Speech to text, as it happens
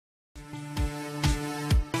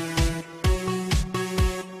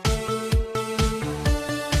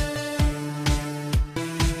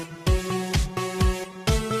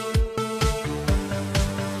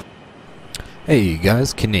Hey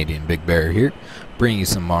guys, Canadian Big Bear here, bringing you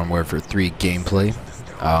some Modern Warfare 3 gameplay.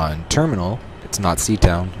 On Terminal, it's not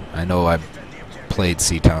C-Town. I know I've played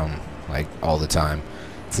C-Town like all the time.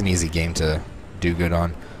 It's an easy game to do good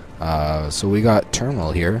on. So we got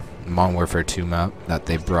Terminal here, Modern Warfare 2 map that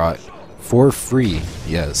they brought for free.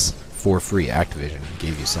 Yes, for free. Activision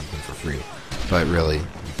gave you something for free, but really,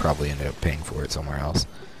 you probably ended up paying for it somewhere else.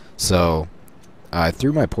 So I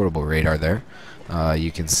threw my portable radar there.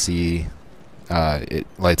 You can see it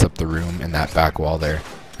lights up the room in that back wall there.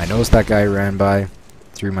 I noticed that guy ran by,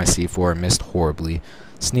 threw my C4, missed horribly,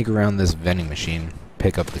 sneak around this vending machine,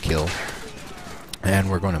 pick up the kill, and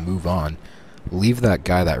we're going to move on. Leave that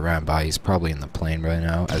guy that ran by, he's probably in the plane right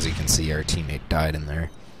now. As you can see, our teammate died in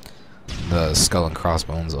there. The skull and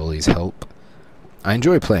crossbones always help. I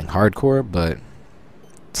enjoy playing hardcore, but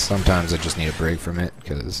sometimes I just need a break from it,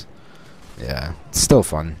 because, yeah, it's still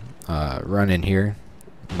fun. Run in here.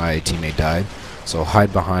 My teammate died, so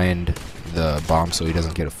hide behind the bomb so he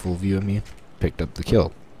doesn't get a full view of me. Picked up the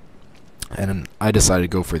kill. And I decided to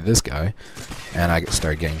go for this guy, and I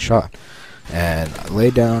started getting shot. And I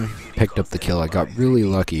laid down, picked up the kill. I got really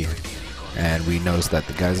lucky, and we noticed that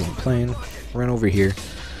the guys in the plane ran over here.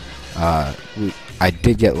 I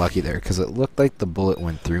did get lucky there, because it looked like the bullet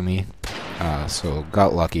went through me, so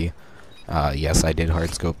got lucky. Yes, I did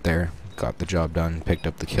hard scope there, got the job done, picked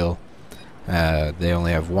up the kill. They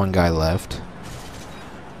only have one guy left.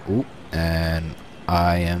 Ooh, and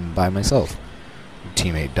I am by myself.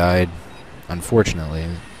 Teammate died, unfortunately,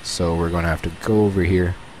 so we're going to have to go over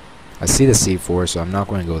here. I see the C4, so I'm not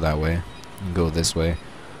going to go that way. I'm going to go this way.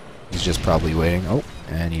 He's just probably waiting. Oh,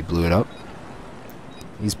 and he blew it up.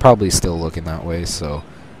 He's probably still looking that way, so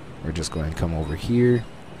we're just going to come over here.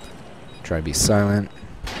 Try to be silent.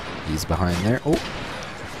 He's behind there. Oh,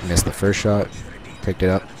 missed the first shot. Picked it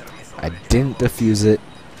up. I didn't defuse it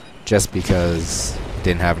just because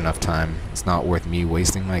didn't have enough time. It's not worth me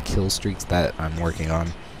wasting my kill streaks that I'm working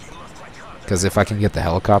on. Because if I can get the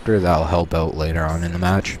helicopter, that'll help out later on in the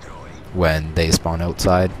match when they spawn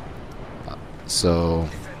outside. So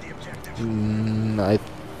I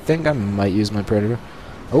think I might use my Predator.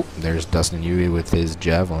 Oh, there's Dustin Yewy with his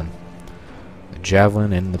javelin. The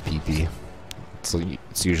javelin and the PP.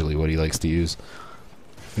 It's usually what he likes to use.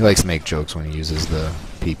 He likes to make jokes when he uses the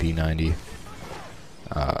PP90.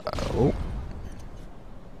 Oh.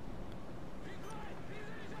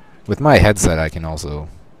 With my headset, I can also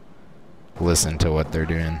listen to what they're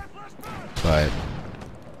doing, but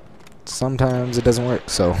sometimes it doesn't work,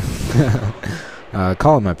 so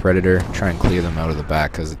calling my Predator, try and clear them out of the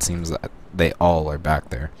back, because it seems that they all are back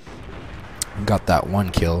there. Got that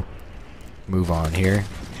one kill. Move on here.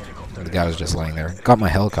 The guy was just laying there. Got my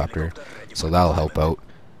helicopter, so that'll help out.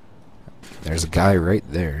 There's a guy right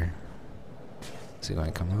there. Is he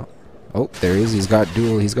going to come out? Oh, there he is. He's got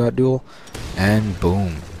duel. He's got duel. And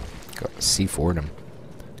boom. Got C4'd him.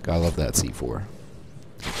 Gotta love that C4.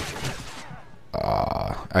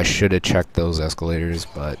 I should have checked those escalators,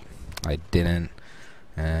 but I didn't.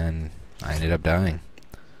 And I ended up dying.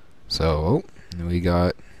 So, oh, we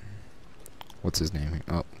got... What's his name here?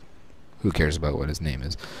 Oh, who cares about what his name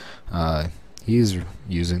is? He's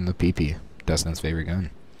using the PP. Dustin's favorite gun.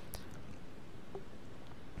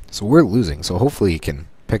 So we're losing, so hopefully he can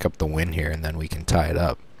pick up the win here and then we can tie it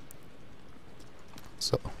up.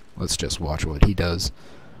 So let's just watch what he does.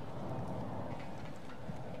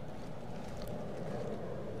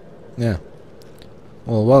 Yeah.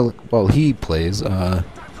 Well, while he plays,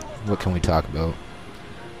 what can we talk about?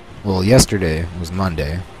 Well, yesterday was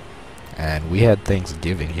Monday, and we had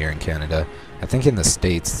Thanksgiving here in Canada. I think in the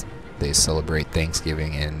States they celebrate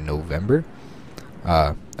Thanksgiving in November.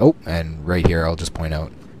 Oh, and right here I'll just point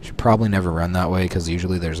out, should probably never run that way, because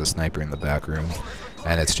usually there's a sniper in the back room,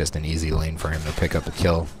 and it's just an easy lane for him to pick up a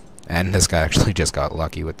kill. And this guy actually just got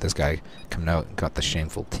lucky with this guy coming out and got the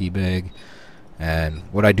shameful teabag. And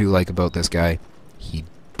what I do like about this guy, he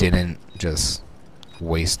didn't just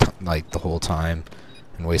waste like the whole time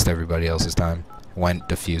and waste everybody else's time. Went,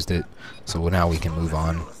 diffused it, so now we can move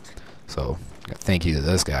on. So thank you to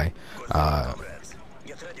this guy.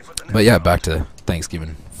 But yeah, back to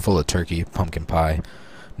Thanksgiving, full of turkey, pumpkin pie.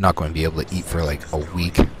 Not going to be able to eat for like a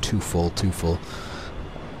week. Too full.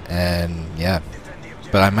 And yeah,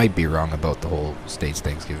 but I might be wrong about the whole States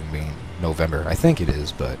Thanksgiving being November. I think it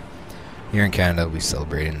is, but here in Canada we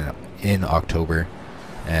celebrate in October,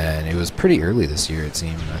 and it was pretty early this year, it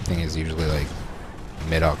seemed. I think it's usually like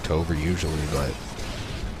mid-October usually, but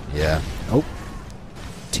yeah. Oh,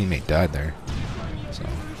 teammate died there, so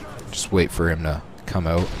just wait for him to come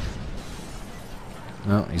out.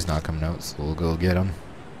 No, he's not coming out, so we'll go get him.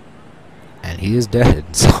 And he is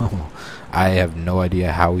dead, so I have no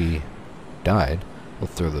idea how he died. We'll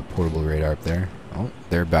throw the portable radar up there. Oh,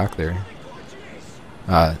 they're back there.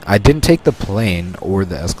 I didn't take the plane or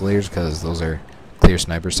the escalators because those are clear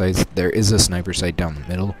sniper sites. There is a sniper site down the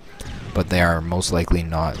middle, but they are most likely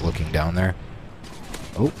not looking down there.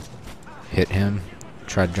 Oh, hit him.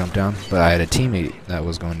 Tried to jump down, but I had a teammate that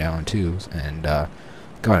was going down too, and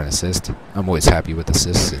got an assist. I'm always happy with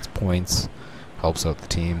assists. It's points, helps out the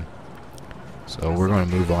team. So we're going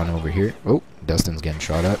to move on over here. Oh, Dustin's getting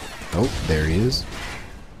shot at. Oh, there he is.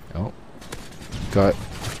 Oh, got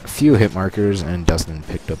a few hit markers, and Dustin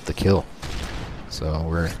picked up the kill. So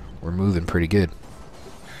we're moving pretty good.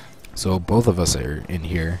 So both of us are in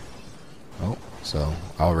here. Oh, so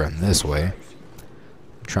I'll run this way.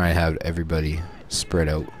 Try and have everybody spread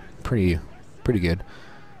out pretty good.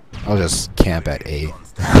 I'll just camp at A.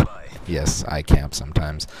 Yes, I camp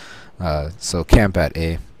sometimes. So camp at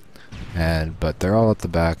A, but they're all at the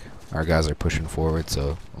back. Our guys are pushing forward,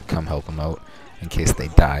 so we'll come help them out in case they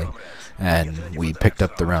die. And we picked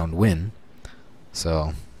up the round win,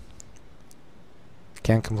 so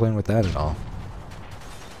can't complain with that at all.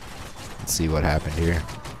 Let's see what happened here.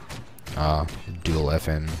 Dual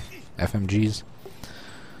FMGs.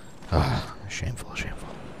 Shameful, shameful.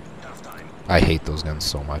 I hate those guns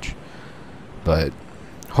so much. But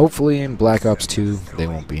hopefully in Black Ops 2 they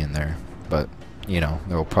won't be in there. But, you know,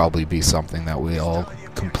 there will probably be something that we all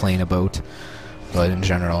complain about. But in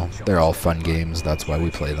general, they're all fun games. That's why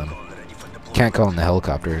we play them. Can't call in the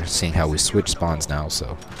helicopter, seeing how we switch spawns now,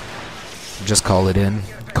 so just call it in.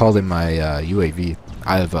 Called in my UAV.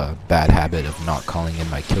 I have a bad habit of not calling in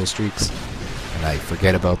my kill streaks, and I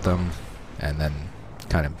forget about them, and then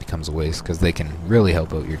kind of becomes a waste because they can really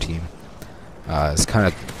help out your team. It's kind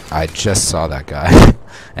of, I just saw that guy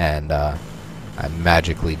and I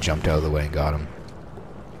magically jumped out of the way and got him.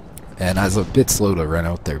 And I was a bit slow to run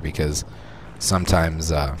out there because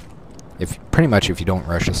sometimes if you don't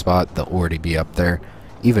rush a spot, they'll already be up there.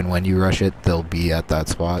 Even when you rush it, they'll be at that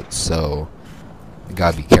spot, so you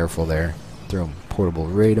gotta be careful there. Throw portable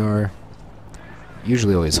radar.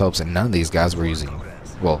 Usually always helps, and none of these guys were using,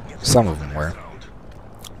 well, some of them were,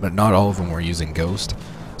 but not all of them were using Ghost,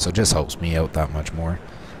 so it just helps me out that much more.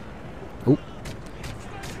 Oh,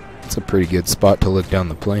 it's a pretty good spot to look down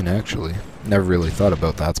the plane, actually. Never really thought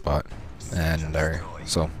about that spot. And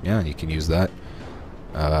so yeah, you can use that.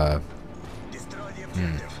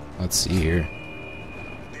 Let's see here.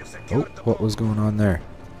 Oh, what was going on there?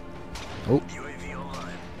 Oh,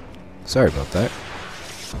 sorry about that.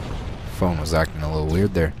 Phone was acting a little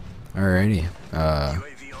weird there. Alrighty.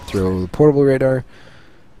 Throw the portable radar.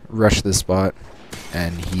 Rush this spot,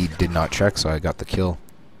 and he did not check, so I got the kill.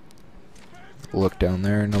 Look down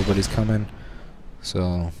there, nobody's coming.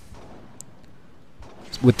 So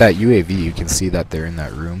with that UAV, you can see that they're in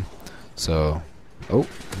that room. So, oh,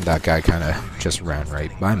 that guy kind of just ran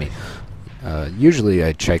right by me. Usually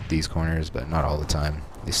I check these corners, but not all the time.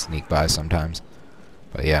 They sneak by sometimes.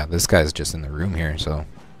 But yeah, this guy's just in the room here, so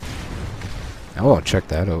oh, check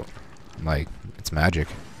that out. Like, it's magic.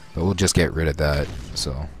 But we'll just get rid of that,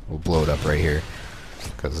 so we'll blow it up right here,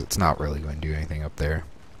 because it's not really going to do anything up there.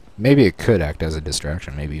 Maybe it could act as a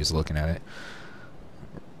distraction. Maybe he's looking at it.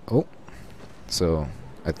 Oh, so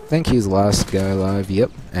I think he's the last guy alive.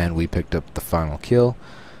 Yep, and we picked up the final kill.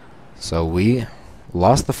 So we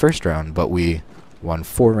lost the first round, but we won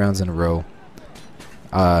 4 rounds in a row.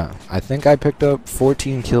 I think I picked up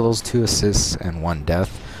 14 kills, 2 assists, and 1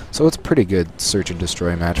 death. So it's a pretty good search and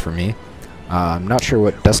destroy match for me. I'm not sure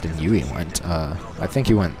what Dustin Yewy went. I think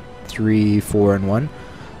he went 3, 4, and 1.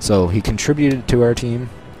 So he contributed to our team.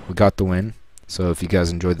 We got the win. So if you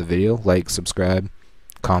guys enjoyed the video, like, subscribe,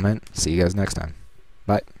 comment. See you guys next time.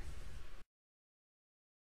 Bye.